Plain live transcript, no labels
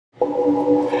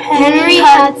Henry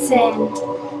Hudson.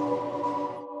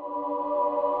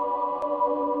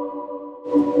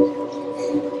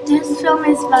 This film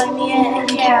is by Mia and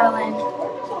Carolyn.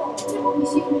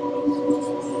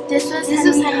 This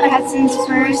was Henry Hudson's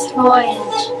first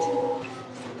voyage.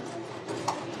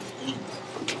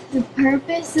 The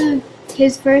purpose of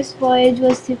his first voyage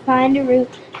was to find a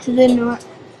route to the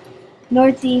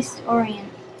Northeast Orient.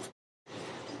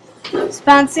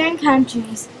 Sponsoring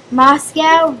countries: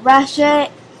 Moscow, Russia,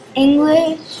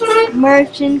 English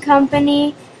Merchant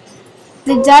Company,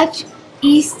 the Dutch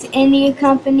East India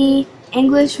Company,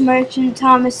 English merchant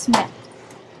Thomas Smith.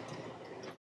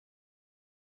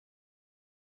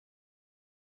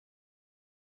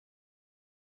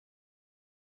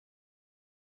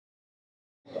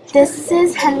 This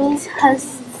is Henry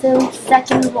Hudson's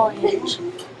second voyage.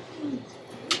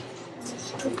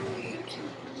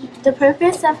 The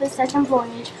purpose of his second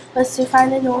voyage was to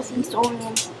find the Northeast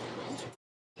Orient.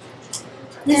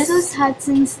 This was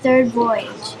Hudson's third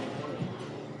voyage.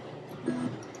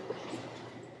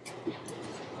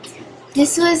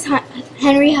 This was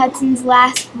Henry Hudson's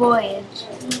last voyage.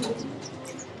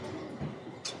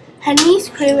 Henry's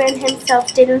crew and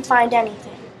himself didn't find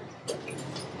anything.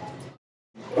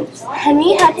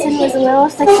 Henry Hudson was a little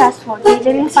successful. They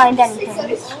didn't find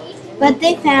anything. But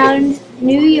they found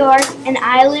New York, an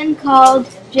island called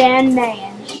Jan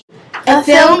Mayen. A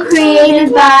film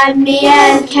created by Mia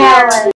and Carolyn.